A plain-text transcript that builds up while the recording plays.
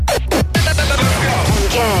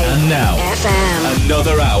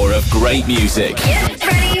Another hour of great music.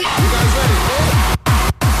 Ready?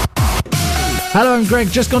 Hello, I'm Greg.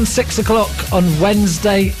 Just gone 6 o'clock on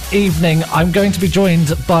Wednesday evening. I'm going to be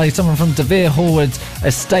joined by someone from Vere Horwood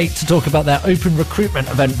estate to talk about their open recruitment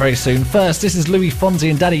event very soon. First, this is Louis Fonzi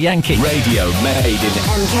and Daddy Yankee. Radio made in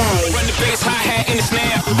MK. Run the bass, hi-hat in the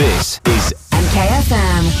snare. This is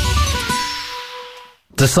MKFM.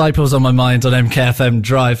 Disciples on my mind on MKFM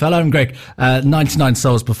Drive. Hello, I'm Greg. 99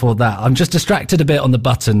 Souls before that. I'm just distracted a bit on the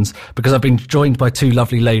buttons because I've been joined by two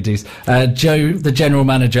lovely ladies. Jo, the General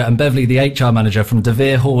Manager, and Beverley, the HR Manager from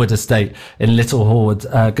Vere Horwood Estate in Little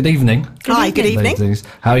Horwood. Good evening. Hi, good evening. Ladies.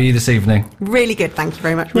 How are you this evening? Really good, thank you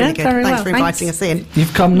very much. Really good. Thanks for inviting us in.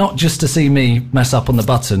 You've come not just to see me mess up on the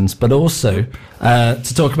buttons, but also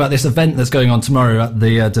to talk about this event that's going on tomorrow at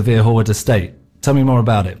the Vere Horwood Estate. Tell me more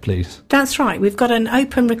about it, please. That's right. We've got an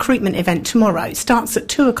open recruitment event tomorrow. It starts at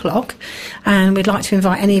 2 o'clock, and we'd like to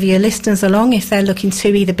invite any of your listeners along if they're looking to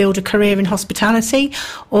either build a career in hospitality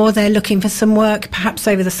or they're looking for some work perhaps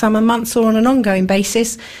over the summer months or on an ongoing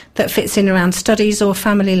basis that fits in around studies or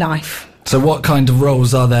family life. So what kind of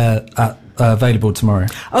roles are there available tomorrow?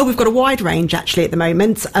 Oh, we've got a wide range actually at the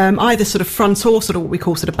moment, either sort of front or sort of what we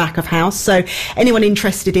call sort of back of house. So anyone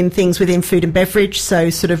interested in things within food and beverage, so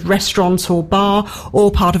sort of restaurant or bar, or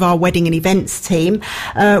part of our wedding and events team.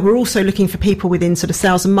 We're also looking for people within sort of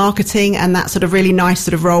sales and marketing, and that sort of really nice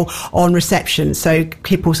sort of role on reception. So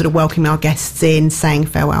people sort of welcoming our guests in, saying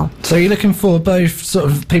farewell. So you're looking for both sort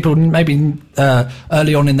of people maybe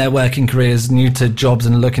early on in their working careers, new to jobs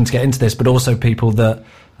and looking to get into this, but also people that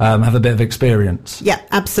have a bit of experience. Yeah,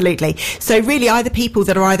 absolutely. So really either people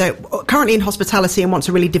that are either currently in hospitality and want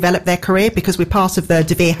to really develop their career, because we're part of the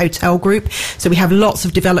Vere Hotel Group, so we have lots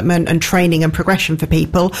of development and training and progression for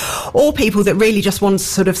people, or people that really just want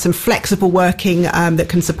sort of some flexible working that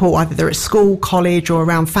can support either they're at school, college or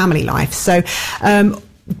around family life. So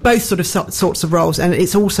both sort of sorts of roles, and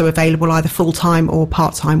it's also available either full-time or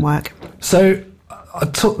part-time work. So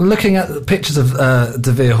looking at the pictures of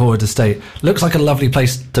the Vere Horwood Estate, looks like a lovely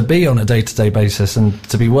place to be on a day-to-day basis and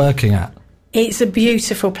to be working at. It's a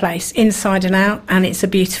beautiful place, inside and out, and it's a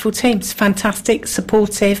beautiful team. It's a fantastic,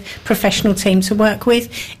 supportive, professional team to work with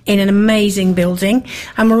in an amazing building.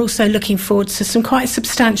 And we're also looking forward to some quite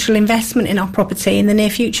substantial investment in our property in the near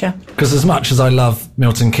future. Because as much as I love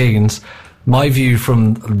Milton Keynes, my view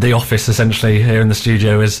from the office, essentially, here in the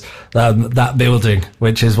studio is that building,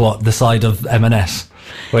 which is the side of M&S,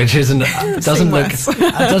 which doesn't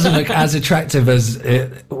look as attractive as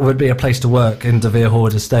it would be a place to work in Vere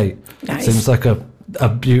Horwood Estate. It seems like a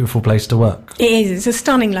beautiful place to work. It is. It's a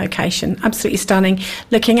stunning location, absolutely stunning.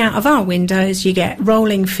 Looking out of our windows, you get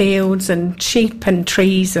rolling fields and sheep and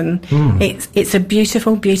trees, and it's a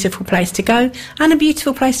beautiful, beautiful place to go and a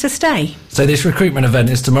beautiful place to stay. So this recruitment event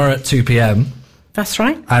is tomorrow at 2 p.m. That's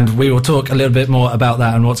right. And we will talk a little bit more about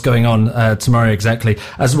that and what's going on tomorrow exactly,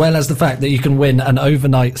 as well as the fact that you can win an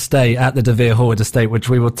overnight stay at the Vere Horwood Estate, which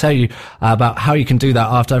we will tell you about how you can do that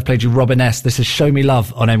after I've played you Robin S. This is Show Me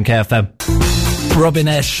Love on MKFM. Robin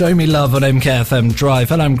S, Show Me Love on MKFM Drive.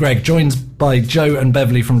 Hello, I'm Greg, joined by Jo and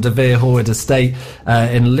Beverley from Vere Horwood Estate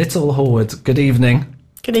in Little Horwood. Good evening.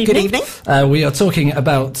 Good evening. Good evening. We are talking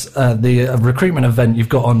about the recruitment event you've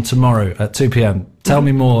got on tomorrow at 2 p.m. Tell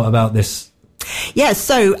me more about this. Yeah,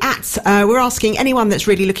 so we're asking anyone that's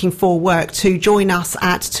really looking for work to join us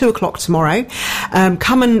at 2 o'clock tomorrow.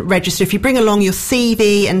 Come and register. If you bring along your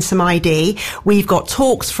CV and some ID, we've got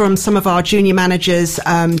talks from some of our junior managers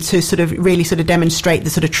to sort of really sort of demonstrate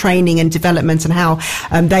the sort of training and development and how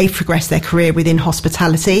they've progressed their career within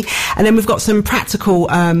hospitality. And then we've got some practical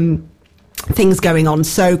things going on,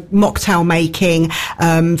 so mocktail making,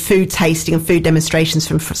 food tasting and food demonstrations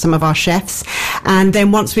from some of our chefs. And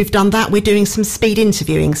then once we've done that, we're doing some speed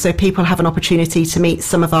interviewing, so people have an opportunity to meet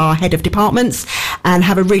some of our head of departments and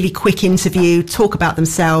have a really quick interview, talk about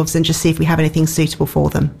themselves and just see if we have anything suitable for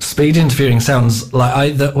them. Speed interviewing sounds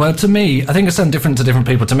like to me, I think it sounds different to different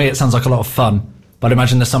people. To me it sounds like a lot of fun, but I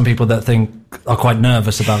imagine there's some people that are quite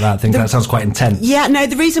nervous about that. I think that sounds quite intense. Yeah, no,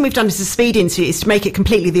 the reason we've done this as a speed interview is to make it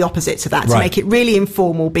completely the opposite to that, to make it really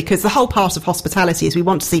informal, because the whole part of hospitality is we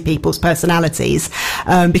want to see people's personalities,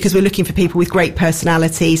 because we're looking for people with great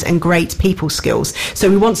personalities and great people skills.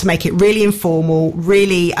 So we want to make it really informal,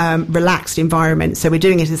 really relaxed environment. So we're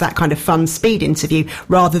doing it as that kind of fun speed interview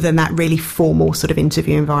rather than that really formal sort of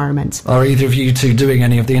interview environment. Are either of you two doing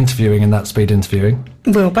any of the interviewing in that speed interviewing?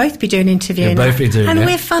 We'll both be doing interviewing. You'll both be doing and it.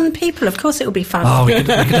 We're fun people, of course it'll be fun. Oh, we could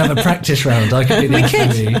have a practice round. I could be the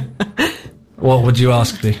interviewee. What would you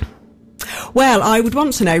ask me? Well, I would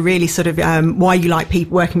want to know really sort of why you like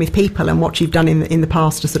working with people and what you've done in the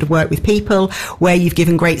past to sort of work with people, where you've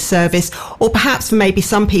given great service, or perhaps for maybe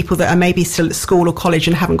some people that are maybe still at school or college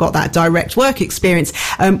and haven't got that direct work experience,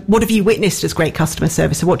 what have you witnessed as great customer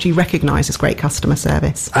service, or what do you recognise as great customer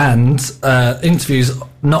service? And interviews,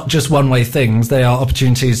 not just one-way things, they are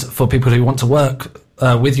opportunities for people who want to work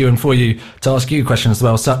with you and for you to ask you questions as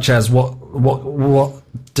well, such as what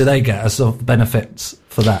do they get as sort of benefits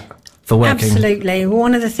for that? For working. Absolutely.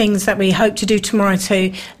 One of the things that we hope to do tomorrow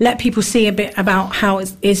to let people see a bit about how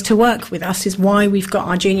it is to work with us is why we've got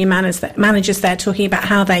our junior managers there talking about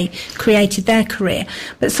how they created their career.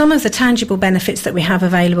 But some of the tangible benefits that we have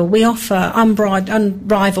available, we offer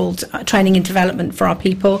unrivaled training and development for our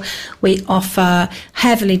people. We offer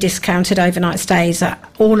heavily discounted overnight stays at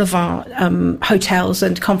all of our hotels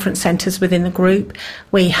and conference centres within the group.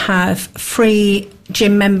 We have free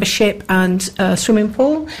gym membership and swimming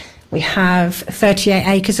pool. We have 38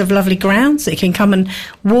 acres of lovely grounds that you can come and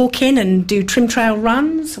walk in and do trim trail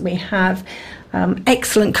runs. We have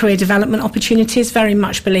excellent career development opportunities, very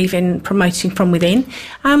much believe in promoting from within.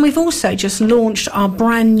 And we've also just launched our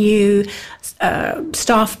brand new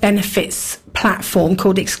staff benefits platform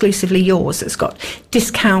called Exclusively Yours. It's got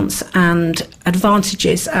discounts and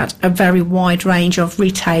advantages at a very wide range of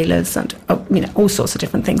retailers and all sorts of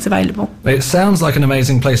different things available. It sounds like an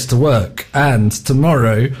amazing place to work, and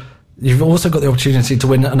tomorrow you've also got the opportunity to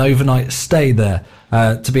win an overnight stay there,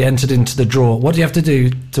 to be entered into the draw. What do you have to do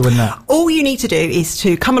to win that? All you need to do is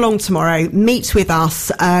to come along tomorrow, meet with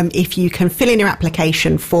us. If you can fill in your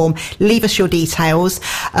application form, leave us your details.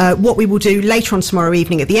 What we will do later on tomorrow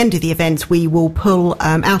evening at the end of the event, we will pull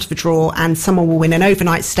out of a draw and someone will win an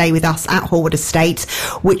overnight stay with us at Horwood Estate,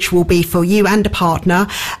 which will be for you and a partner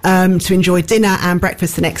to enjoy dinner and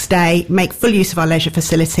breakfast the next day, make full use of our leisure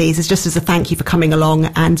facilities. It's just as a thank you for coming along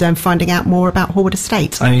and finding out more about Horwood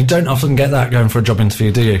Estate. And you don't often get that going for a job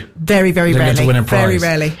interview, do you? Very, very rarely. Get to win a prize. Very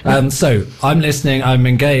rarely. So I'm listening, I'm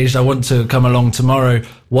engaged, I want to come along tomorrow.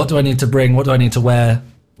 What do I need to bring? What do I need to wear?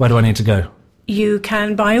 Where do I need to go? You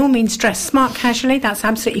can by all means dress smart casually, that's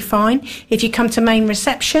absolutely fine. If you come to main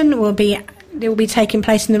reception, it will be taking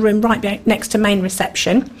place in the room right next to main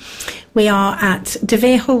reception. We are at De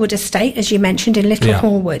Vere Horwood Estate, as you mentioned, in Little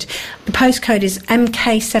Horwood. The postcode is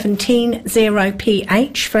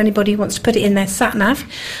MK170PH, for anybody who wants to put it in their sat-nav.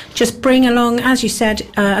 Just bring along, as you said,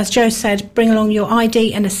 as Joe said, bring along your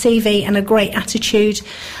ID and a CV and a great attitude,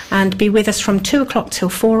 and be with us from 2 o'clock till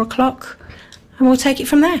 4 o'clock, and we'll take it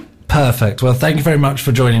from there. Perfect. Well, thank you very much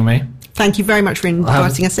for joining me. Thank you very much for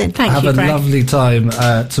inviting us in. Thank you, Have a Greg. lovely time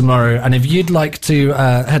tomorrow. And if you'd like to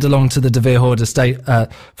head along to the De Vere Horwood Estate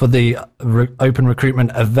for the Open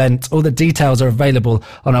Recruitment event, all the details are available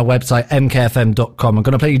on our website, mkfm.com. I'm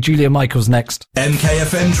going to play you Julia Michaels next.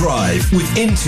 MKFM Drive with